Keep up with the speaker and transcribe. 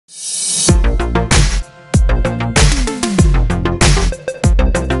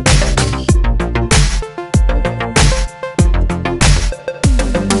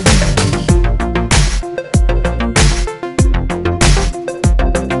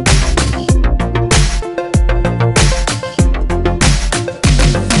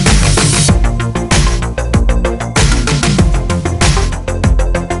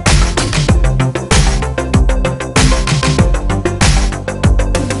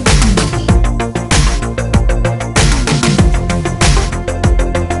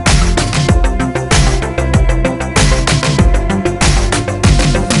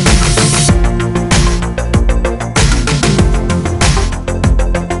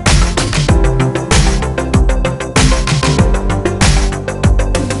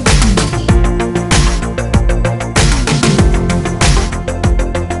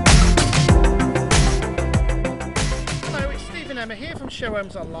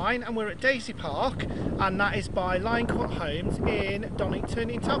Showhomesonline, and we're at Daisy Park, and that is by Lioncourt Homes in Donington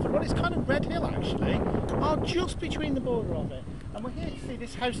in Telford. Well, it's kind of Red Hill actually, just between the border of it. And we're here to see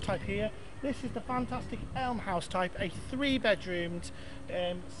this house type here. This is the fantastic Elm house type, a 3-bedroomed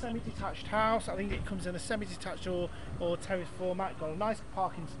semi-detached house. I think it comes in a semi-detached or terraced format. Got a nice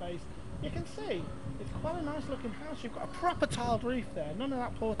parking space. You can see it's quite a nice looking house. You've got a proper tiled roof there, none of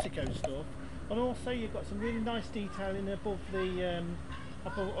that portico stuff. And also you've got some really nice detailing above the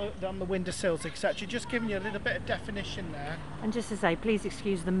on the windowsills, etc. Just giving you a little bit of definition there. And just to say, please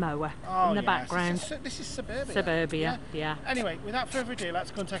excuse the mower in the background. This is suburbia. Suburbia, yeah. Anyway, without further ado, let's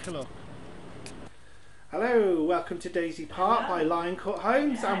go and take a look. Hello, welcome to Daisy Park by Lioncourt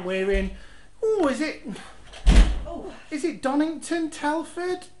Homes, yes. And we're in. Is it Donington,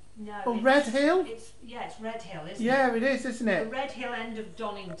 Telford? No. Or Red Hill? It's Red Hill, isn't it? Yeah, it is, isn't it? The Red Hill end of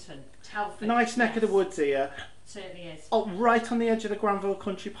Donington, Telford. Nice neck of the woods here. Certainly is. Oh, right on the edge of the Granville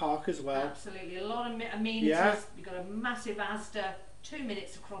Country Park as well. Absolutely, a lot of amenities. Yeah. We've got a massive Asda 2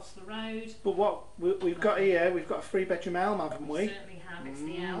 minutes across the road. But what we've got here, we've got a 3-bedroom elm, haven't we? Certainly have. It's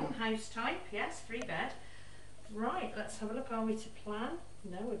the elm house type, yes, 3-bed. Right, let's have a look. Are we to plan?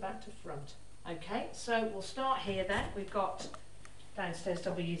 No, we're back to front. Okay, so we'll start here then. We've got downstairs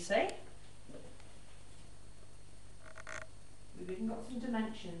WC. We've even got some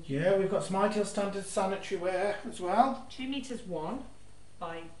dimensions. Yeah, we've got some ideal standard sanitary ware as well. 2 metres 1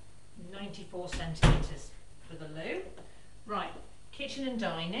 by 94 centimetres for the loo. Right, kitchen and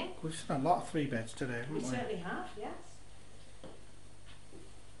dining. We've seen a lot of 3-beds today, haven't we? We certainly have, yes.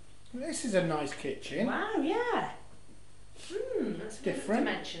 This is a nice kitchen. Wow, yeah. That's different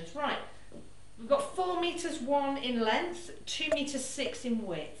dimensions. Right, we've got 4 metres 1 in length, 2 metres 6 in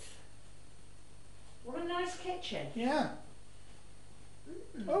width. What a nice kitchen. Yeah.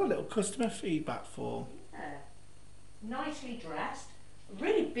 Oh, a little customer feedback form. Yeah. Nicely dressed. A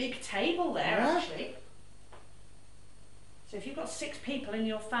really big table there, actually. So if you've got 6 people in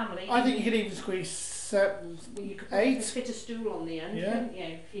your family, I think you could even squeeze 7, you could 8. fit a stool on the end, couldn't you,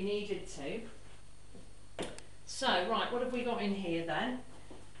 if you needed to. So, right, what have we got in here then?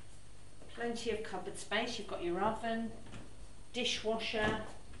 Plenty of cupboard space. You've got your oven, dishwasher,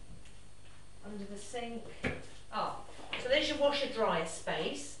 under the sink. So there's your washer dryer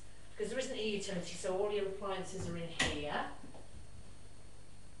space, because there isn't a utility, so all your appliances are in here.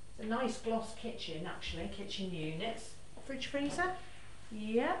 It's a nice gloss kitchen, actually, kitchen units. Fridge freezer,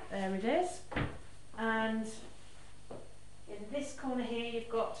 yeah, there it is. And in this corner here you've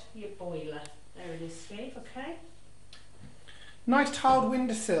got your boiler. There it is, Steve, okay. Nice tiled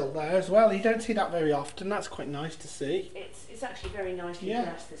windowsill there as well. You don't see that very often. That's quite nice to see. It's actually very nicely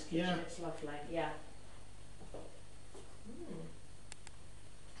dressed, this kitchen. Yeah. It's lovely, yeah.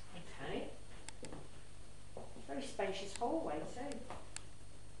 Okay. Very spacious hallway too.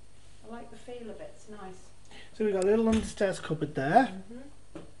 I like the feel of it. It's nice. So we've got a little understairs cupboard there,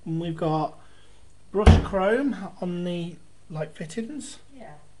 and we've got brushed chrome on the light fittings.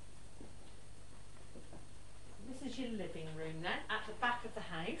 Yeah. This is your living room then, at the back of the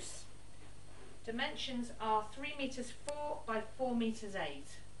house. Dimensions are 3 metres 4 by 4 metres 8.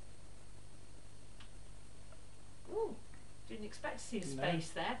 Ooh, didn't expect to see a space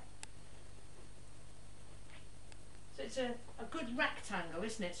there. So it's a good rectangle,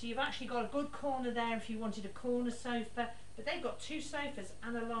 isn't it? So you've actually got a good corner there if you wanted a corner sofa, but they've got 2 sofas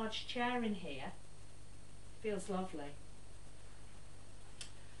and a large chair in here. Feels lovely.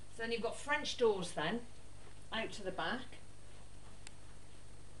 So then you've got French doors then, out to the back.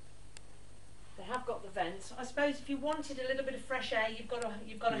 They have got the vents. I suppose if you wanted a little bit of fresh air, you've got to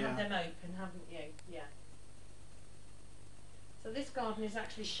have them open, haven't you? Yeah. So this garden is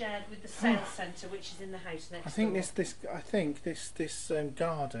actually shared with the sales centre, which is in the house next door. I think this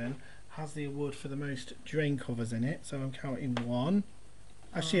garden has the award for the most drain covers in it. So I'm counting 1.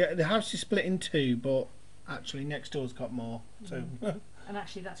 Actually, the house is split in 2, but actually next door's got more. So. And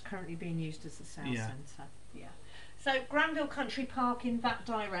actually, that's currently being used as the sales centre. Yeah. So Granville Country Park in that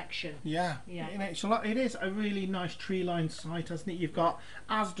direction. Yeah. Yeah. It is a really nice tree-lined site, hasn't it? You've got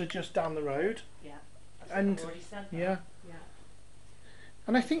Asda just down the road. Yeah. And I've already said that. Yeah.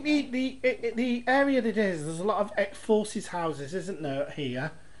 And I think the area that it is, there's a lot of forces houses, isn't there,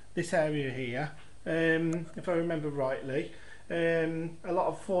 here? This area here, if I remember rightly. A lot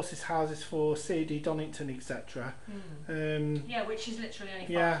of forces houses for CD, Donington, etc. Yeah, which is literally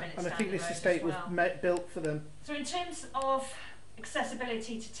only 5 minutes and I think this estate was built for them. So in terms of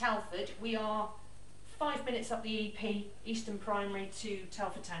accessibility to Telford, we are 5 minutes up the EP, Eastern Primary to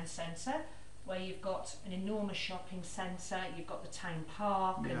Telford Town Centre, where you've got an enormous shopping centre, you've got the town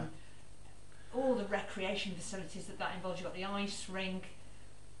park and all the recreation facilities that involves. You've got the ice rink,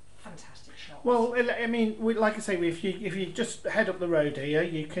 fantastic shops. Well, I mean, like I say, if you just head up the road here,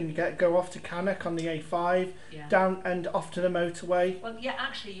 you can go off to Cannock on the A5, down and off to the motorway. Well, yeah,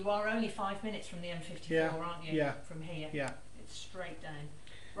 actually, you are only 5 minutes from the M54, aren't you? Yeah. From here. Yeah. It's straight down.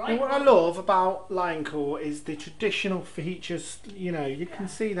 Right. And what I love about Lioncourt is the traditional features. You know, you can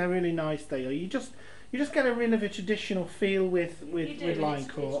see they're really nice there. You just get a real of a traditional feel with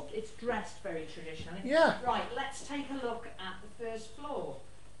Lioncourt. It's dressed very traditionally. Yeah. Right, let's take a look at the first floor.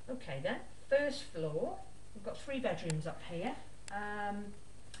 Okay then, first floor. We've got 3 bedrooms up here.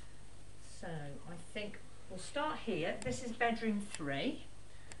 So I think we'll start here. This is bedroom 3.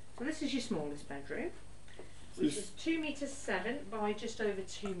 So this is your smallest bedroom, which is 2 metres 7 by just over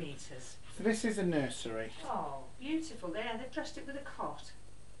 2 metres. So this is a nursery. Oh, beautiful. There, they've dressed it with a cot.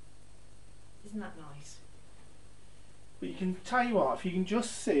 Isn't that nice? But you can tell you what, if you can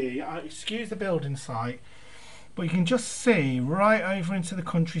just see, excuse the building site, but you can just see right over into the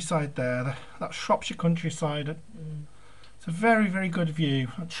countryside there, that Shropshire countryside. It's a very, very good view.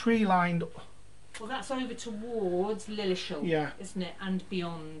 A tree lined. Well, that's over towards Lillishall, isn't it? And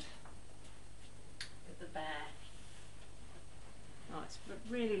beyond. At the bear. Oh, it's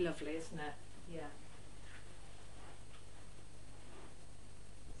really lovely, isn't it? Yeah.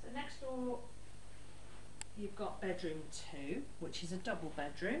 So next door, you've got bedroom 2, which is a double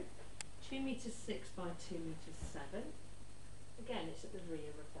bedroom, 2 metres 6 by 2 metres 7. Again, it's at the rear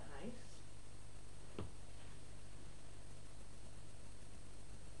of the house.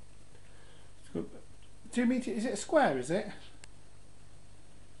 It's got 2 metres. Is it a square? Is it?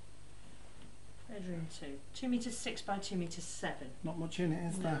 Bedroom 2, 2 metres 6 by 2 metres 7. Not much in it,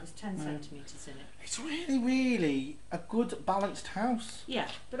 is there? There's 10 centimetres in it. It's really, really a good balanced house. Yeah,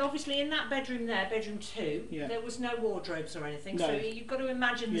 but obviously in that bedroom there, bedroom 2, there was no wardrobes or anything, so you've got to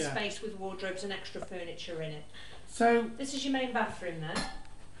imagine the space with wardrobes and extra furniture in it. So this is your main bathroom then.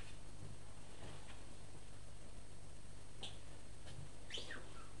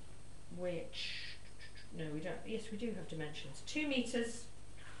 Which, no we don't, yes we do have dimensions. 2 metres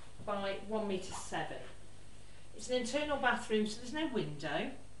by 1 metre 7. It's an internal bathroom, so there's no window.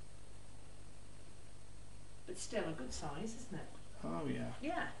 But still a good size, isn't it? Oh yeah.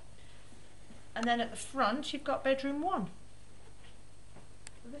 Yeah. And then at the front you've got bedroom 1.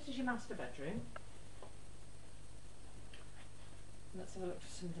 So this is your master bedroom. Let's have a look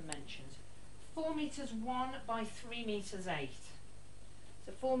for some dimensions. 4 metres 1 by 3 metres 8.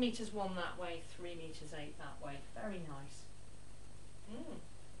 So 4 metres 1 that way, 3 metres 8 that way. Very nice.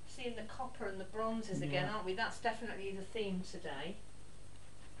 Seeing the copper and the bronzes again, aren't we? That's definitely the theme today.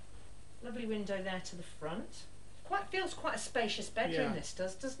 Lovely window there to the front. Feels quite a spacious bedroom this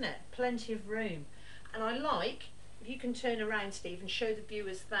does, doesn't it? Plenty of room. And I like, if you can turn around Steve and show the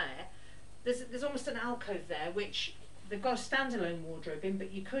viewers there, there's almost an alcove there which they've got a standalone wardrobe in,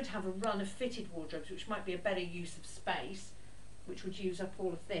 but you could have a run of fitted wardrobes which might be a better use of space, which would use up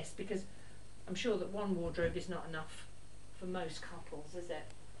all of this, because I'm sure that one wardrobe is not enough for most couples, is it?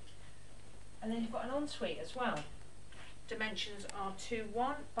 And then you've got an ensuite as well. Dimensions are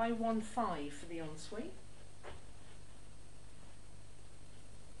 2.1 by 1.5 for the ensuite.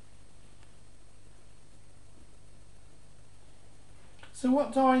 So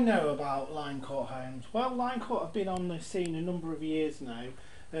what do I know about Lioncourt Homes? Well, Lioncourt have been on the scene a number of years now,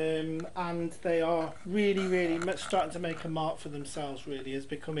 and they are really, really starting to make a mark for themselves, really, as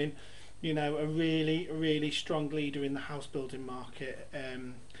becoming, you know, a really, really strong leader in the house building market.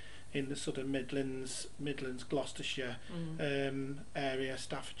 In the sort of Midlands, Gloucestershire area,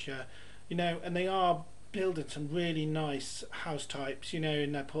 Staffordshire, you know, and they are building some really nice house types, you know,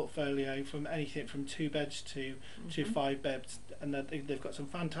 in their portfolio, from anything from 2 beds to 5 beds, and they've got some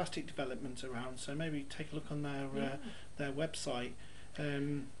fantastic developments around. So maybe take a look on their website.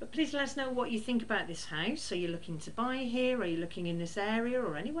 But please let us know what you think about this house. Are you looking to buy here? Are you looking in this area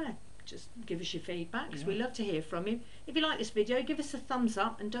or anywhere? Just give us your feedback, because we love to hear from you. If you like this video, give us a thumbs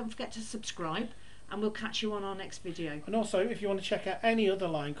up and don't forget to subscribe, and we'll catch you on our next video. And also, if you want to check out any other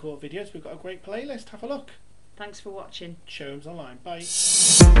Lioncourt videos, we've got a great playlist. Have a look. Thanks for watching. Showhomesonline.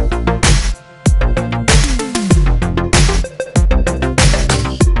 Bye.